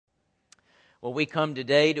Well, we come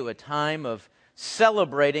today to a time of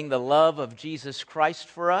celebrating the love of Jesus Christ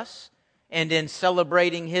for us. And in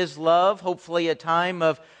celebrating His love, hopefully a time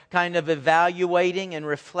of kind of evaluating and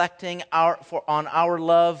reflecting on our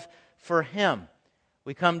love for Him.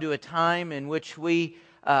 We come to a time in which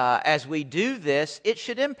as we do this, it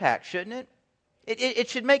should impact, shouldn't it? It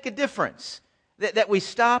should make a difference. That we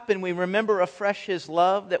stop and we remember afresh His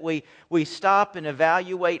love, that we stop and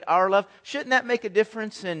evaluate our love. Shouldn't that make a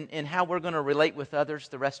difference in how we're going to relate with others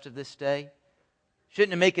the rest of this day?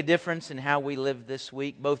 Shouldn't it make a difference in how we live this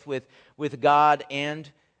week, both with God and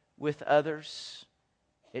with others?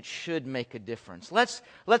 It should make a difference.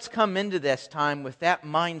 Let's come into this time with that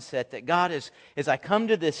mindset that God is, as I come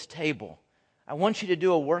to this table, I want you to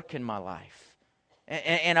do a work in my life.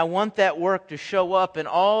 And I want that work to show up in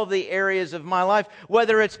all the areas of my life,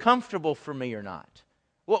 whether it's comfortable for me or not,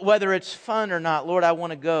 whether it's fun or not. Lord, I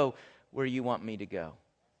want to go where you want me to go.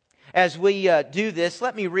 As we do this,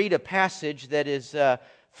 let me read a passage that is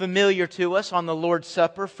familiar to us on the Lord's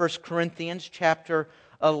Supper, 1 Corinthians chapter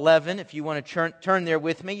 11. If you want to turn there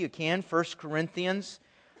with me, you can. 1 Corinthians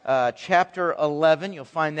chapter 11. You'll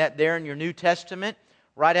find that there in your New Testament.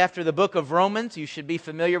 Right after the book of Romans. You should be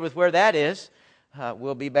familiar with where that is.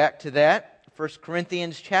 We'll be back to that. 1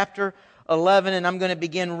 Corinthians chapter 11, and I'm going to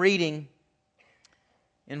begin reading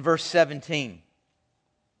in verse 17.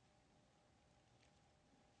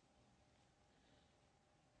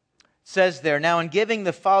 It says there, "Now in giving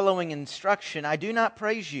the following instruction, I do not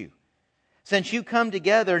praise you, since you come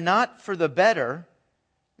together not for the better."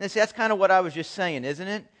 And see, that's kind of what I was just saying, isn't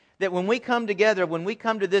it? That when we come together, when we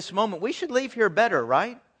come to this moment, we should leave here better,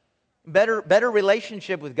 right? Better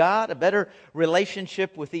relationship with God, a better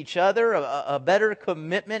relationship with each other, a better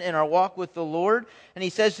commitment in our walk with the Lord. And he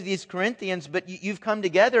says to these Corinthians, but you've come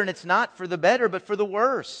together and it's not for the better, but for the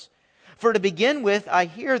worse. For to begin with, I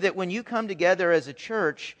hear that when you come together as a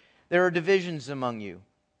church, there are divisions among you.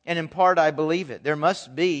 And in part I believe it. There must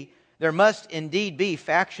indeed be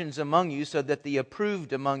factions among you, so that the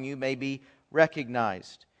approved among you may be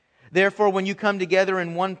recognized. Therefore, when you come together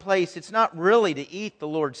in one place, it's not really to eat the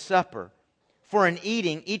Lord's Supper. For in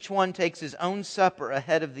eating, each one takes his own supper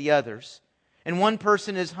ahead of the others. And one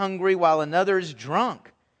person is hungry while another is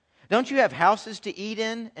drunk. Don't you have houses to eat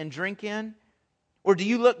in and drink in? Or do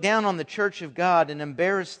you look down on the church of God and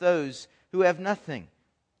embarrass those who have nothing?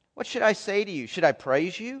 What should I say to you? Should I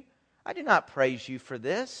praise you? I do not praise you for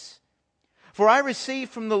this. For I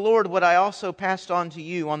received from the Lord what I also passed on to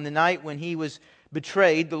you. On the night when He was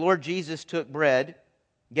betrayed, the Lord Jesus took bread,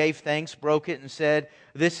 gave thanks, broke it, and said,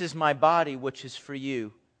 "This is my body, which is for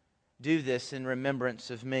you. Do this in remembrance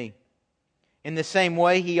of me." In the same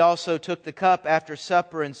way, He also took the cup after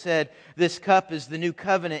supper and said, "This cup is the new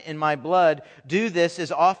covenant in my blood. Do this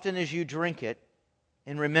as often as you drink it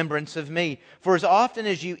in remembrance of me. For as often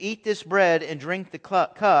as you eat this bread and drink the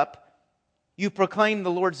cup, you proclaim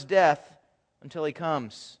the Lord's death until He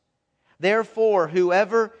comes. Therefore,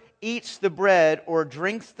 whoever eats the bread or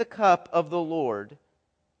drinks the cup of the Lord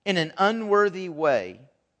in an unworthy way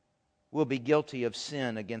will be guilty of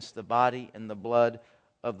sin against the body and the blood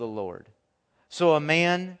of the Lord. So a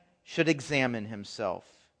man should examine himself.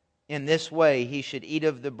 In this way he should eat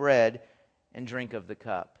of the bread and drink of the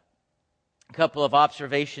cup." A couple of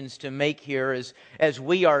observations to make here as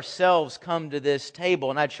we ourselves come to this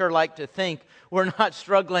table. And I'd sure like to think we're not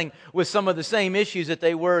struggling with some of the same issues that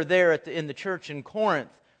they were there in the church in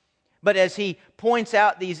Corinth. But as he points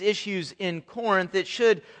out these issues in Corinth, it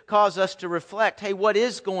should cause us to reflect, hey, what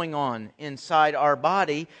is going on inside our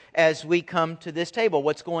body as we come to this table?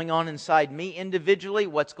 What's going on inside me individually?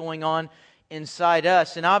 What's going on inside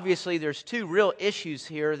us? And obviously there's two real issues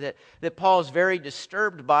here that Paul's very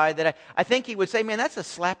disturbed by, that I think he would say, man, that's a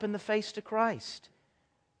slap in the face to Christ.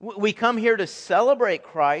 We come here to celebrate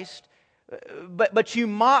Christ, but you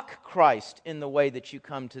mock Christ in the way that you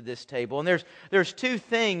come to this table. And there's two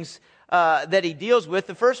things that he deals with.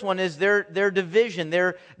 The first one is their division,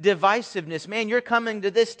 their divisiveness. Man, you're coming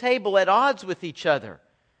to this table at odds with each other.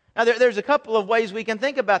 Now, there's a couple of ways we can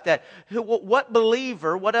think about that. What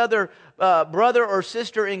believer, what other brother or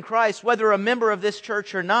sister in Christ, whether a member of this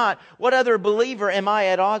church or not, what other believer am I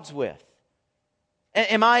at odds with?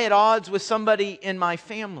 Am I at odds with somebody in my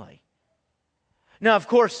family? Now, of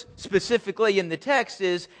course, specifically in the text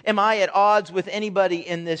is, am I at odds with anybody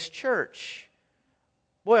in this church?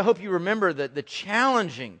 Boy, I hope you remember the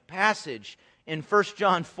challenging passage in 1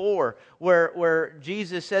 John 4 where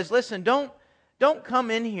Jesus says, listen, don't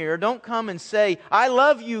come in here, don't come and say, I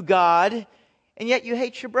love you, God, and yet you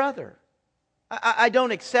hate your brother. I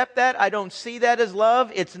don't accept that. I don't see that as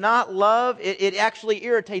love. It's not love. It actually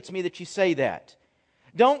irritates me that you say that.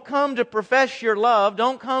 Don't come to profess your love.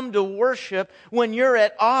 Don't come to worship when you're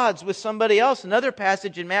at odds with somebody else. Another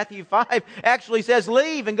passage in Matthew 5 actually says,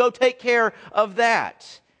 leave and go take care of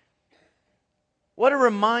that. What a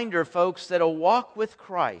reminder, folks, that a walk with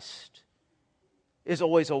Christ is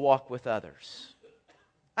always a walk with others.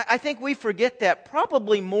 I think we forget that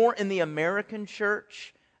probably more in the American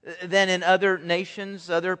church than in other nations,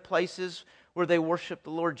 other places where they worship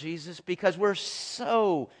the Lord Jesus, because we're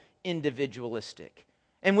so individualistic.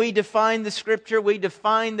 And we define the Scripture, we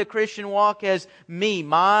define the Christian walk as me,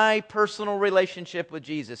 my personal relationship with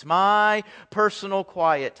Jesus, my personal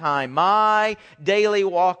quiet time, my daily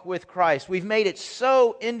walk with Christ. We've made it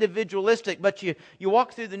so individualistic, but you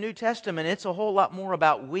walk through the New Testament, it's a whole lot more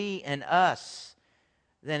about we and us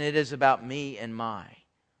than it is about me and my.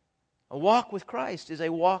 A walk with Christ is a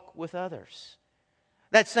walk with others.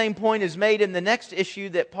 That same point is made in the next issue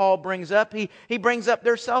that Paul brings up. He brings up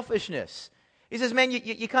their selfishness. He says, man,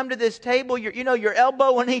 you come to this table, you're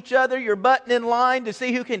elbowing each other, you're butting in line to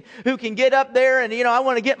see who can get up there, and I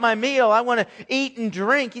want to get my meal, I want to eat and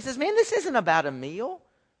drink. He says, man, this isn't about a meal.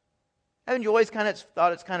 Haven't you always kind of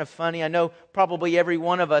thought it's kind of funny? I know probably every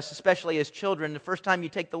one of us, especially as children, the first time you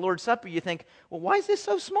take the Lord's Supper, you think, well, why is this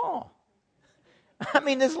so small? I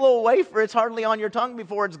mean, this little wafer, it's hardly on your tongue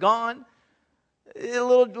before it's gone. A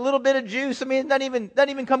little bit of juice, I mean, it doesn't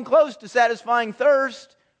even come close to satisfying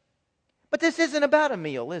thirst. But this isn't about a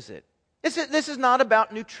meal, is it? This is not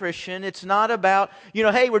about nutrition. It's not about,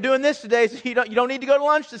 hey, we're doing this today, so you don't need to go to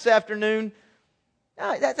lunch this afternoon.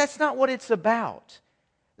 No, that's not what it's about.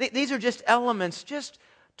 These are just elements just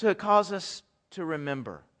to cause us to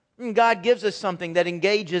remember. And God gives us something that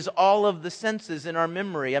engages all of the senses in our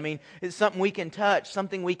memory. I mean, it's something we can touch,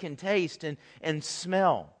 something we can taste and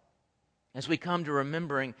smell as we come to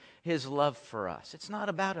remembering His love for us. It's not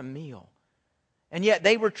about a meal. And yet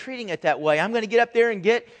they were treating it that way. I'm going to get up there and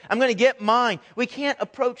I'm going to get mine. We can't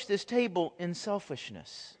approach this table in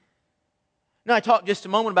selfishness. Now, I talked just a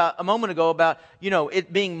moment ago about,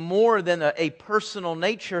 it being more than a personal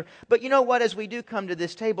nature. But you know what? As we do come to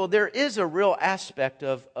this table, there is a real aspect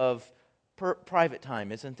of private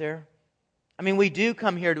time, isn't there? I mean, we do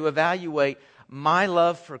come here to evaluate my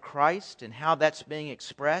love for Christ and how that's being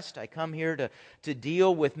expressed. I come here to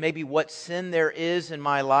deal with maybe what sin there is in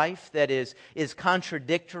my life that is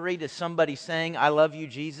contradictory to somebody saying, I love you,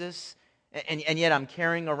 Jesus, and yet I'm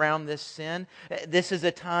carrying around this sin. This is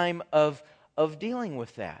a time of dealing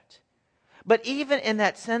with that. But even in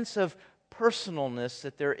that sense of personalness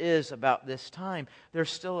that there is about this time, there's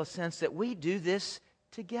still a sense that we do this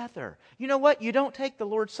together. You know what? You don't take the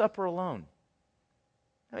Lord's Supper alone.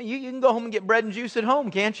 You can go home and get bread and juice at home,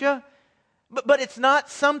 can't you? But it's not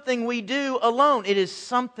something we do alone. It is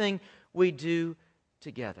something we do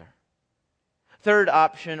together. Third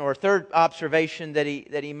option or third observation that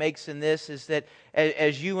he makes in this is that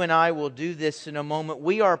as you and I will do this in a moment,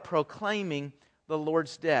 we are proclaiming the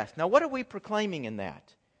Lord's death. Now, what are we proclaiming in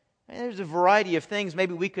that? There's a variety of things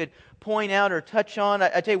maybe we could point out or touch on.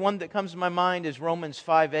 I tell you, one that comes to my mind is Romans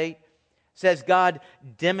 5:8. Says God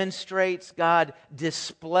demonstrates, God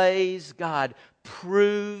displays, God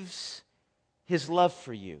proves His love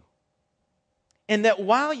for you. And that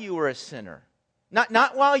while you were a sinner,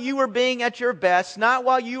 not while you were being at your best, not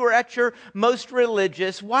while you were at your most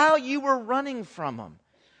religious, while you were running from Him,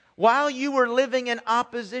 while you were living in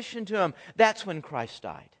opposition to Him, that's when Christ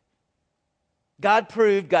died. God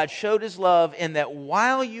proved, God showed His love in that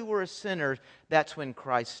while you were a sinner, that's when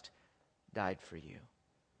Christ died for you.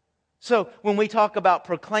 So when we talk about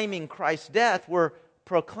proclaiming Christ's death, we're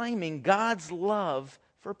proclaiming God's love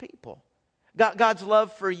for people. God's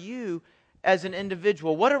love for you as an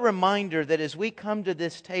individual. What a reminder that as we come to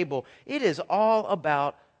this table, it is all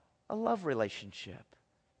about a love relationship.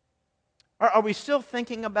 Are we still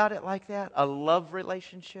thinking about it like that? A love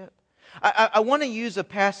relationship? I want to use a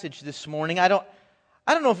passage this morning. I don't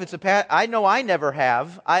know if it's a passage. I know I never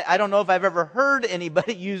have. I don't know if I've ever heard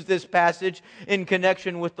anybody use this passage in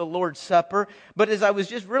connection with the Lord's Supper. But as I was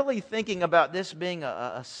just really thinking about this being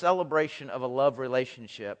a celebration of a love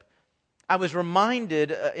relationship, I was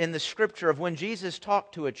reminded in the Scripture of when Jesus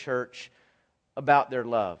talked to a church about their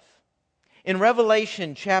love. In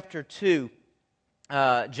Revelation chapter 2,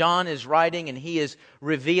 John is writing and he is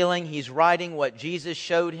revealing, he's writing what Jesus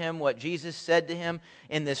showed him, what Jesus said to him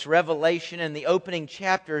in this revelation. In the opening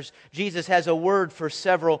chapters, Jesus has a word for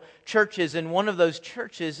several churches, and one of those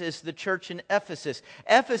churches is the church in Ephesus.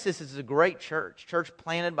 Ephesus is a great church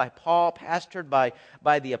planted by Paul, pastored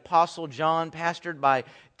by the Apostle John, pastored by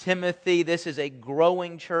Timothy. This is a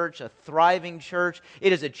growing church, a thriving church.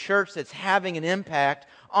 It is a church that's having an impact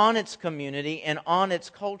on its community and on its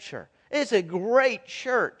culture. It's a great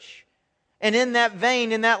church. And in that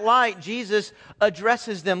vein, in that light, Jesus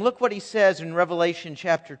addresses them. Look what He says in Revelation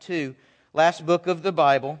chapter 2, last book of the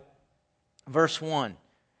Bible, verse 1.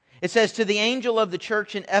 It says, "To the angel of the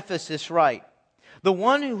church in Ephesus write, the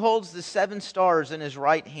one who holds the 7 stars in his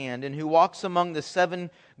right hand and who walks among the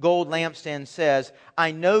 7 gold lampstands says,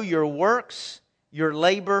 I know your works, your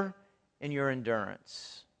labor, and your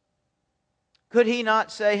endurance." Could he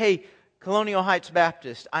not say, hey, Colonial Heights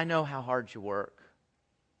Baptist, I know how hard you work.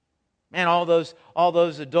 Man, all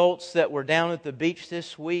those adults that were down at the beach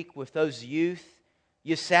this week with those youth,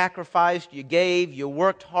 you sacrificed, you gave, you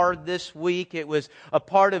worked hard this week. It was a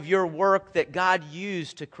part of your work that God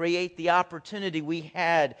used to create the opportunity we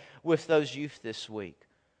had with those youth this week.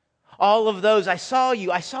 All of those, I saw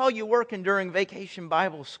you working during Vacation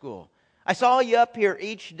Bible School. I saw you up here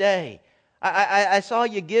each day. I saw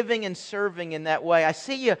you giving and serving in that way. I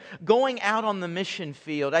see you going out on the mission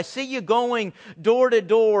field. I see you going door to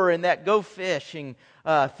door in that go fishing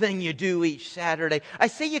thing you do each Saturday. I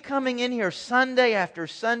see you coming in here Sunday after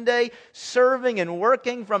Sunday, serving and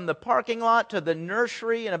working from the parking lot to the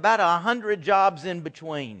nursery and about 100 jobs in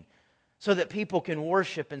between, so that people can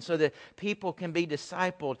worship and so that people can be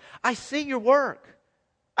discipled. I see your work.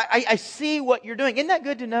 I see what you're doing. Isn't that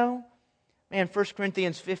good to know? Man, 1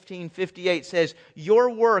 Corinthians 15:58 says, your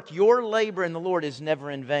work, your labor in the Lord is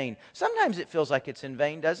never in vain. Sometimes it feels like it's in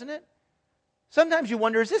vain, doesn't it? Sometimes you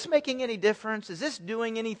wonder, is this making any difference? Is this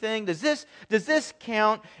doing anything? Does this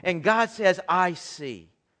count? And God says, I see.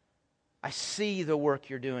 I see the work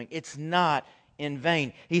you're doing. It's not in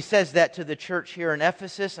vain. He says that to the church here in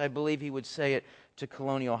Ephesus. I believe he would say it to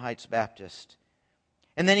Colonial Heights Baptist.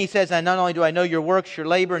 And then he says, not only do I know your works, your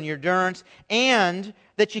labor, and your endurance, and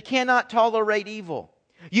that you cannot tolerate evil.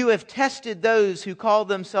 You have tested those who call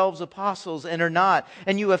themselves apostles and are not,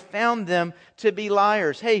 and you have found them to be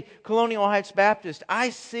liars. Hey, Colonial Heights Baptist, I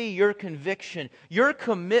see your conviction, your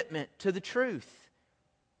commitment to the truth.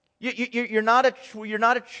 You're not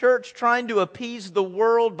a church trying to appease the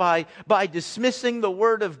world by dismissing the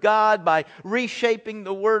Word of God, by reshaping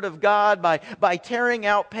the Word of God, by tearing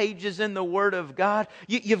out pages in the Word of God.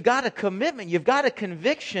 You've got a commitment, you've got a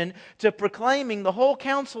conviction to proclaiming the whole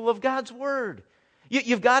counsel of God's Word.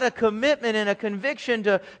 You've got a commitment and a conviction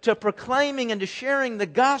to proclaiming and to sharing the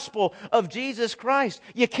gospel of Jesus Christ.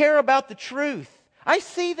 You care about the truth. I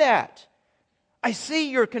see that. I see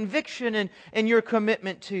your conviction and your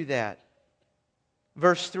commitment to that.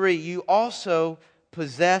 Verse 3, you also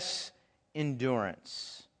possess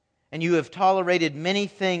endurance, and you have tolerated many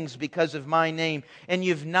things because of my name, and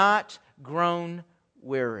you've not grown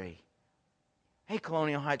weary. Hey,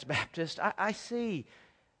 Colonial Heights Baptist, I see.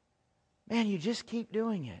 Man, you just keep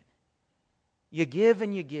doing it. You give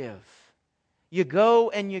and you give. You go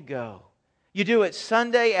and you go. You do it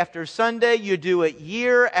Sunday after Sunday. You do it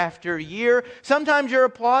year after year. Sometimes you're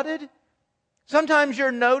applauded. Sometimes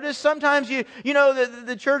you're noticed. Sometimes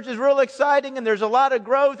the church is real exciting and there's a lot of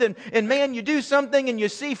growth and man, you do something and you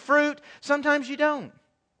see fruit. Sometimes you don't.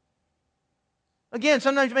 Again,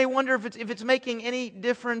 sometimes you may wonder if it's making any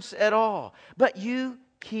difference at all. But you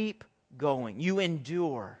keep going. You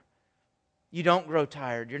endure. You don't grow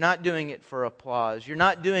tired. You're not doing it for applause. You're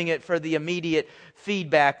not doing it for the immediate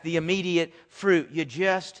feedback, the immediate fruit. You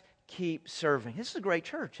just keep serving. This is a great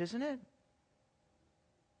church, isn't it?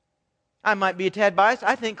 I might be a tad biased.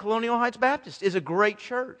 I think Colonial Heights Baptist is a great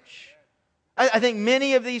church. I think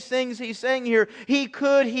many of these things he's saying here, he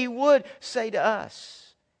would say to us.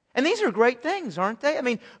 And these are great things, aren't they? I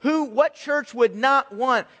mean, what church would not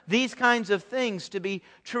want these kinds of things to be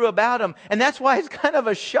true about them? And that's why it's kind of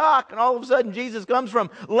a shock. And all of a sudden, Jesus comes from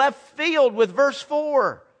left field with verse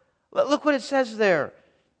 4. Look what it says there.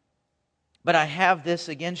 But I have this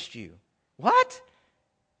against you. What?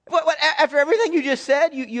 What? After everything you just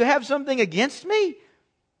said, you have something against me?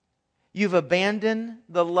 You've abandoned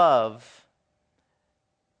the love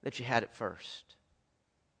that you had at first.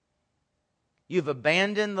 You've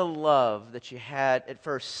abandoned the love that you had at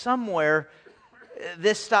first. Somewhere,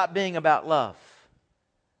 this stopped being about love.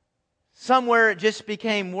 Somewhere it just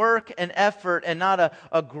became work and effort and not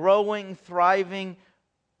a growing, thriving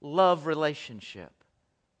love relationship.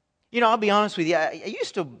 I'll be honest with you. I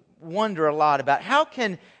used to wonder a lot about how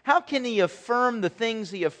can he affirm the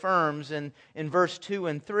things he affirms in verse 2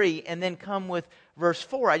 and 3 and then come with verse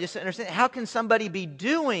 4. I just understand. How can somebody be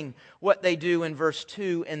doing what they do in verse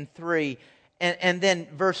 2 and 3 and then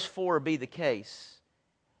verse 4 be the case?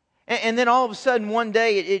 And then all of a sudden one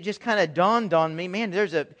day it just kind of dawned on me, man,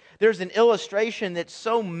 there's an illustration that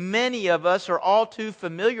so many of us are all too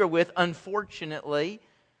familiar with, unfortunately.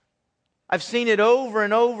 I've seen it over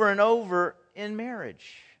and over and over in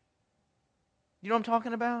marriage. You know what I'm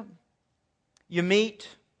talking about? You meet,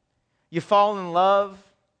 you fall in love,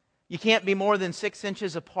 you can't be more than 6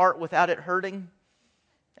 inches apart without it hurting.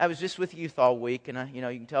 I was just with youth all week, and you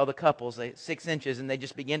can tell the couples, 6 inches, and they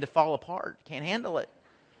just begin to fall apart. Can't handle it.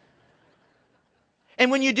 And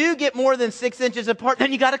when you do get more than 6 inches apart,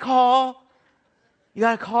 then you got to call. You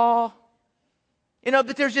got to call.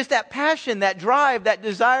 But there's just that passion, that drive, that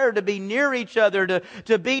desire to be near each other,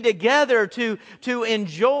 to be together, to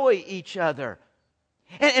enjoy each other.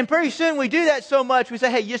 And pretty soon we do that so much, we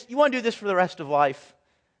say, hey, you want to do this for the rest of life?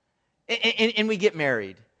 And we get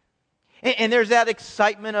married. And there's that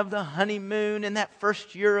excitement of the honeymoon and that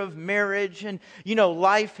first year of marriage, and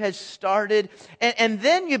life has started. And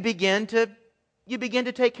then you begin to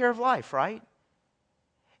take care of life, right?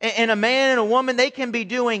 And a man and a woman, they can be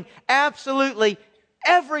doing absolutely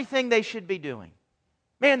everything they should be doing.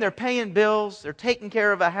 Man, they're paying bills, they're taking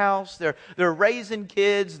care of a house, they're raising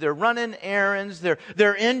kids, they're running errands,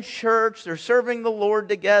 they're in church, they're serving the Lord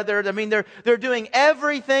together. I mean, they're doing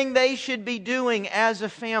everything they should be doing as a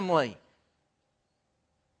family.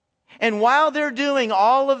 And while they're doing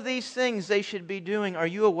all of these things they should be doing, are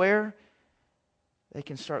you aware they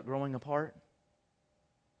can start growing apart?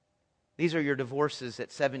 These are your divorces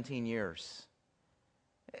at 17 years.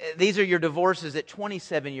 These are your divorces at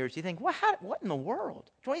 27 years. You think, what in the world?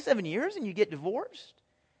 27 years and you get divorced?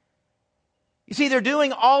 You see, they're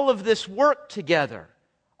doing all of this work together.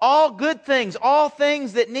 All good things, all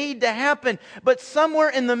things that need to happen. But somewhere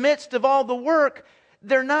in the midst of all the work,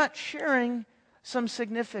 they're not sharing some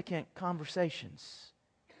significant conversations.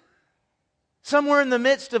 Somewhere in the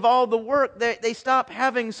midst of all the work, they stop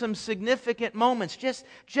having some significant moments.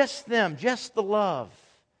 Just them, just the love.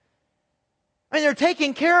 I mean, they're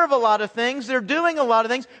taking care of a lot of things. They're doing a lot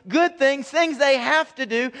of things. Good things, things they have to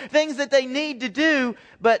do, things that they need to do.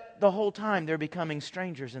 But the whole time they're becoming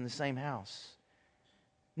strangers in the same house.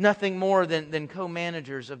 Nothing more than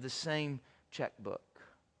co-managers of the same checkbook.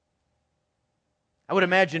 I would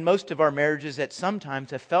imagine most of our marriages at some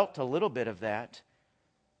times have felt a little bit of that.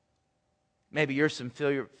 Maybe you're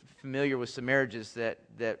familiar with some marriages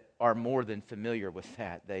that are more than familiar with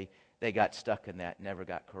that. They got stuck in that, never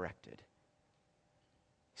got corrected.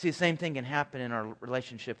 See, the same thing can happen in our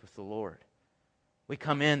relationship with the Lord. We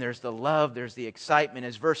come in, there's the love, there's the excitement.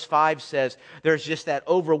 As verse 5 says, there's just that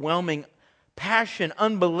overwhelming passion,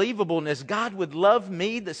 unbelievableness. God would love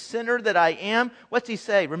me, the sinner that I am. What's He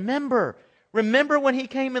say? Remember when He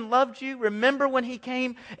came and loved you? Remember when He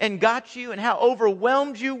came and got you and how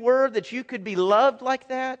overwhelmed you were that you could be loved like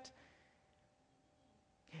that?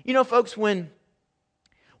 Folks, when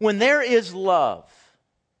there is love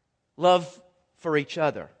for each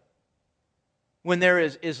other, when there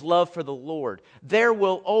is love for the Lord, there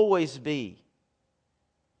will always be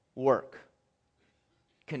work,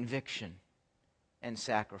 conviction, and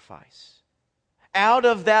sacrifice. Out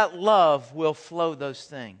of that love will flow those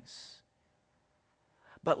things.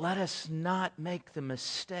 But let us not make the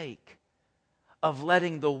mistake of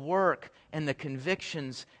letting the work and the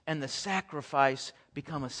convictions and the sacrifice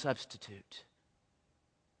become a substitute.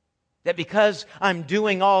 That because I'm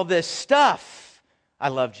doing all this stuff, I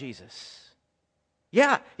love Jesus.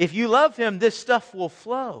 Yeah, if you love Him, this stuff will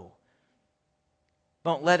flow.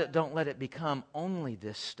 Don't let it become only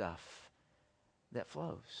this stuff that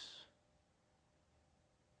flows.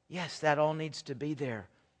 Yes, that all needs to be there.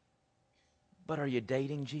 But are you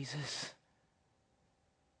dating Jesus?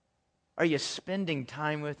 Are you spending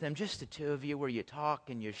time with Him, just the two of you, where you talk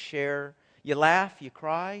and you share, you laugh, you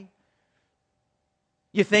cry?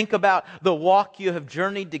 You think about the walk you have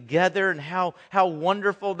journeyed together and how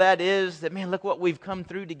wonderful that is. That, man, look what we've come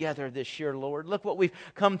through together this year, Lord. Look what we've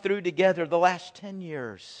come through together the last 10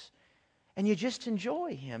 years. And you just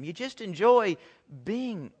enjoy Him. You just enjoy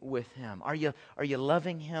being with Him. Are you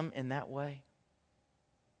loving Him in that way?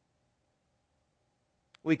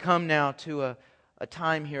 We come now to a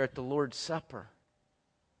time here at the Lord's Supper.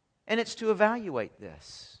 And it's to evaluate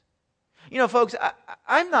this. Folks,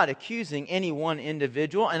 I'm not accusing any one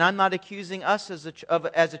individual, and I'm not accusing us as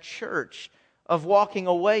a church of walking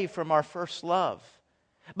away from our first love.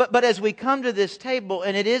 But as we come to this table,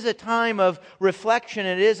 and it is a time of reflection,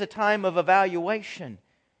 it is a time of evaluation.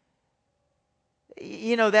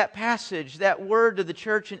 That passage, that word to the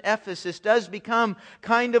church in Ephesus does become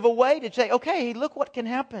kind of a way to say, okay, look what can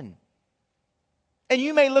happen. And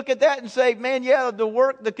you may look at that and say, man, yeah, the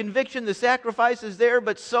work, the conviction, the sacrifice is there,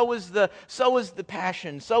 but so is the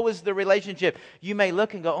passion, so is the relationship. You may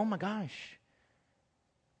look and go, oh my gosh,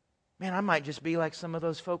 man, I might just be like some of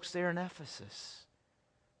those folks there in Ephesus.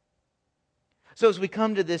 So as we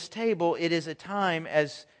come to this table, it is a time,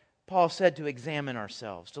 as Paul said, to examine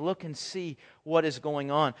ourselves, to look and see what is going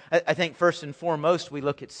on. I think first and foremost, we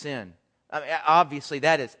look at sin. I mean, obviously,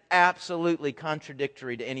 that is absolutely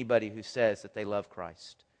contradictory to anybody who says that they love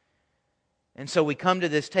Christ. And so we come to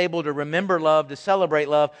this table to remember love, to celebrate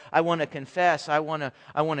love. I want to confess. I want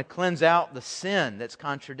to cleanse out the sin that's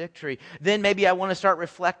contradictory. Then maybe I want to start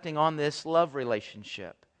reflecting on this love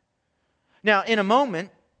relationship. Now, in a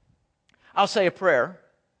moment, I'll say a prayer,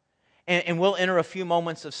 and we'll enter a few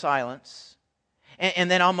moments of silence.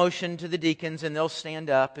 And then I'll motion to the deacons, and they'll stand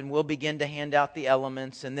up, and we'll begin to hand out the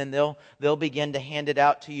elements, and then they'll begin to hand it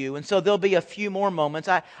out to you. And so there'll be a few more moments.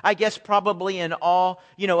 I guess probably in all,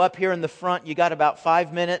 up here in the front, you got about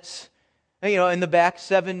 5 minutes. In the back,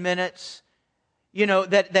 7 minutes.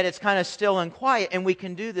 That it's kind of still and quiet, and we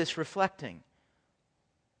can do this reflecting.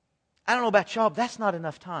 I don't know about y'all, but that's not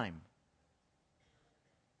enough time.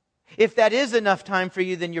 If that is enough time for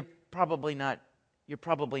you, then you're probably not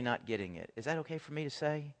getting it. Is that okay for me to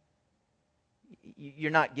say? You're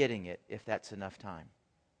not getting it if that's enough time.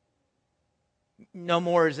 No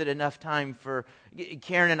more is it enough time for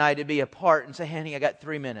Karen and I to be apart and say, honey, I got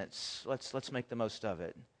 3 minutes. Let's make the most of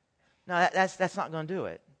it. No, that's not going to do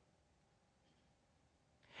it.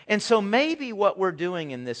 And so maybe what we're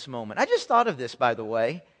doing in this moment, I just thought of this, by the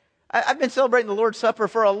way. I've been celebrating the Lord's Supper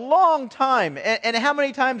for a long time. And how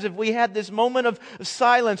many times have we had this moment of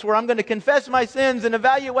silence where I'm going to confess my sins and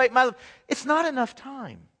evaluate my life? It's not enough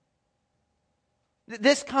time.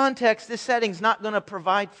 This context, this setting's not going to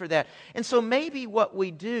provide for that. And so maybe what we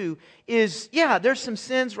do is, there's some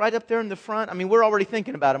sins right up there in the front. I mean, we're already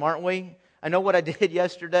thinking about them, aren't we? I know what I did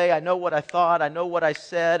yesterday. I know what I thought. I know what I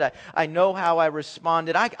said. I know how I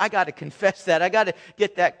responded. I got to confess that. I got to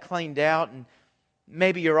get that cleaned out. And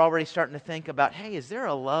maybe you're already starting to think about, hey, is there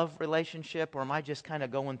a love relationship, or am I just kind of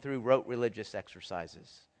going through rote religious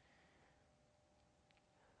exercises?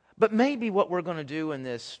 But maybe what we're going to do in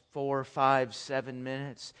this 4, 5, 7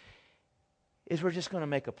 minutes is we're just going to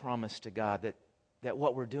make a promise to God that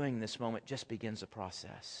what we're doing in this moment just begins a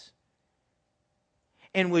process.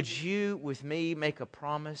 And would you, with me, make a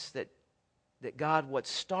promise that God, what's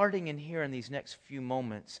starting in here in these next few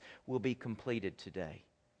moments will be completed today?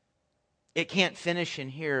 It can't finish in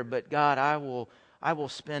here, but God, I will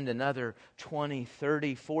spend another 20,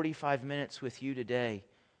 30, 45 minutes with you today.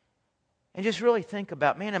 And just really think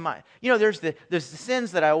about, man, there's the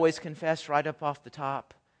sins that I always confess right up off the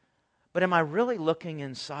top. But am I really looking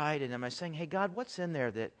inside, and am I saying, hey, God, what's in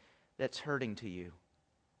there that's hurting to you?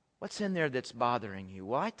 What's in there that's bothering you?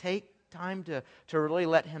 Will I take time to really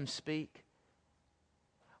let Him speak?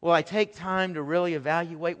 Will I take time to really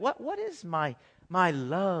evaluate what is my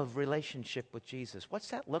love relationship with Jesus? What's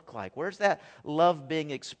that look like? Where's that love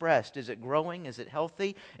being expressed? Is it growing? Is it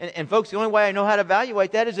healthy? And folks, the only way I know how to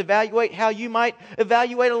evaluate that is evaluate how you might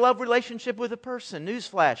evaluate a love relationship with a person.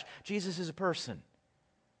 Newsflash, Jesus is a person.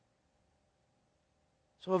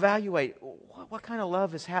 So evaluate, what kind of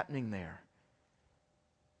love is happening there?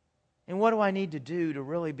 And what do I need to do to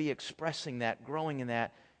really be expressing that, growing in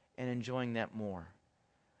that, and enjoying that more?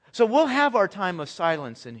 So we'll have our time of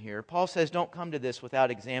silence in here. Paul says don't come to this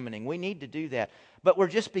without examining. We need to do that. But we're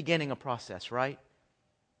just beginning a process, right?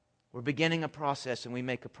 We're beginning a process, and we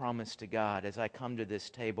make a promise to God. As I come to this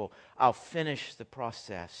table, I'll finish the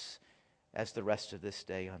process as the rest of this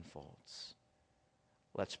day unfolds.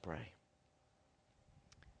 Let's pray.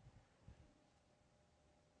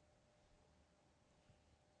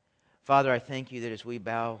 Father, I thank you that as we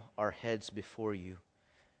bow our heads before you,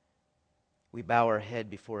 we bow our head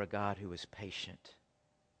before a God who is patient.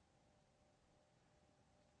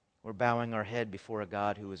 We're bowing our head before a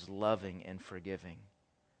God who is loving and forgiving.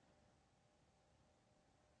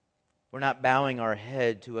 We're not bowing our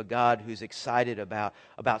head to a God who's excited about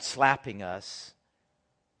slapping us,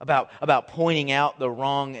 about pointing out the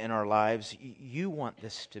wrong in our lives. You want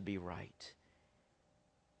this to be right.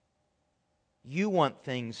 You want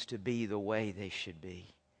things to be the way they should be.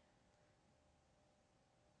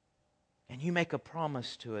 And you make a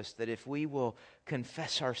promise to us that if we will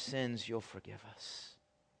confess our sins, you'll forgive us.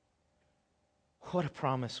 What a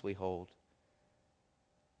promise we hold.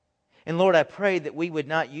 And Lord, I pray that we would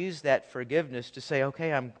not use that forgiveness to say,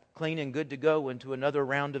 okay, I'm clean and good to go into another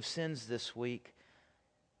round of sins this week.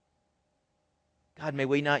 God, may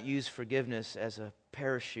we not use forgiveness as a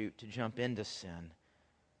parachute to jump into sin.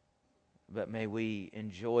 But may we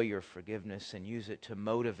enjoy your forgiveness and use it to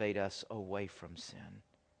motivate us away from sin.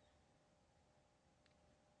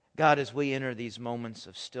 God, as we enter these moments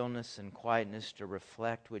of stillness and quietness to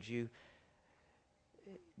reflect, would you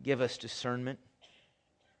give us discernment?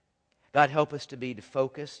 God, help us to be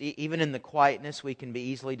focused. Even in the quietness, we can be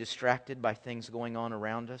easily distracted by things going on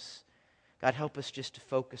around us. God, help us just to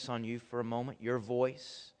focus on You for a moment, Your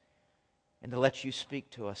voice, and to let You speak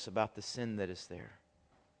to us about the sin that is there.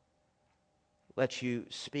 Let You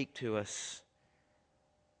speak to us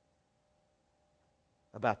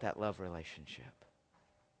about that love relationship.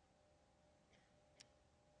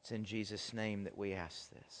 It's in Jesus' name that we ask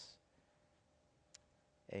this.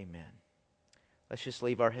 Amen. Let's just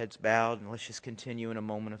leave our heads bowed and let's just continue in a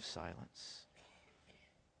moment of silence.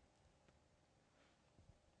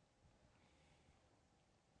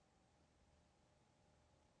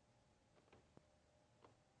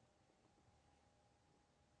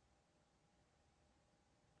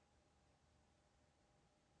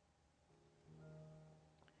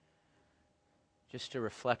 Just to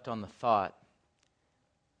reflect on the thought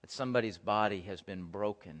that somebody's body has been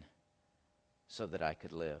broken so that I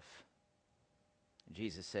could live.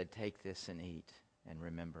 Jesus said, "Take this and eat and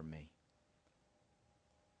remember me."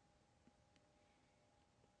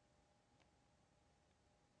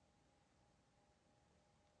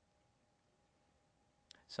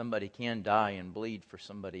 Somebody can die and bleed for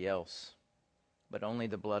somebody else, but only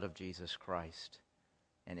the blood of Jesus Christ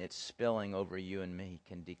and its spilling over you and me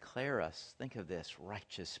can declare us, think of this,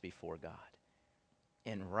 righteous before God,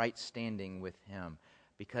 in right standing with Him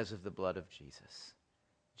because of the blood of Jesus.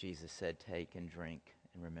 Jesus said, "Take and drink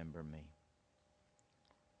and remember me."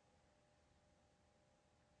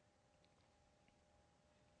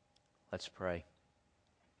 Let's pray.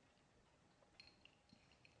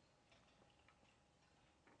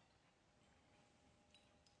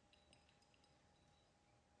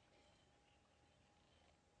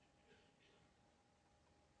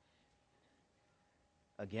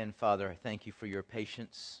 Again, Father, I thank You for Your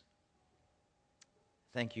patience.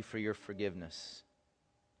 Thank You for Your forgiveness.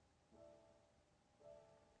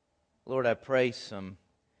 Lord, I pray some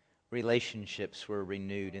relationships were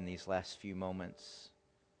renewed in these last few moments.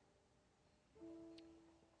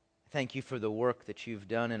 Thank You for the work that You've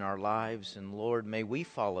done in our lives, and Lord, may we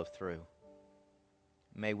follow through.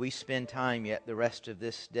 May we spend time yet the rest of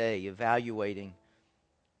this day evaluating,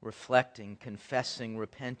 reflecting, confessing,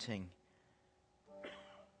 repenting,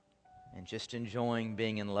 and just enjoying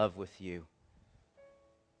being in love with You.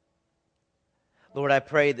 Lord, I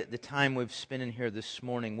pray that the time we've spent in here this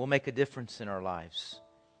morning will make a difference in our lives.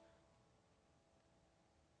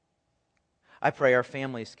 I pray our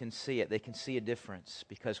families can see it. They can see a difference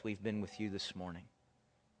because we've been with You this morning.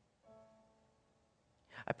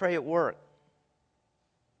 I pray at work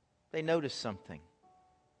they notice something.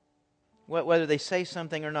 Whether they say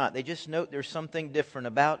something or not, they just note there's something different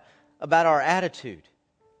about our attitude,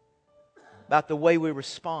 about the way we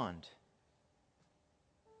respond.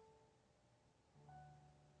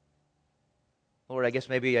 Lord, I guess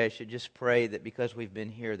maybe I should just pray that because we've been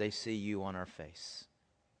here, they see You on our face.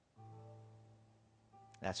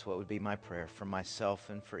 That's what would be my prayer for myself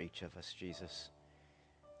and for each of us, Jesus.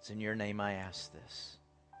 It's in Your name I ask this.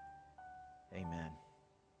 Amen.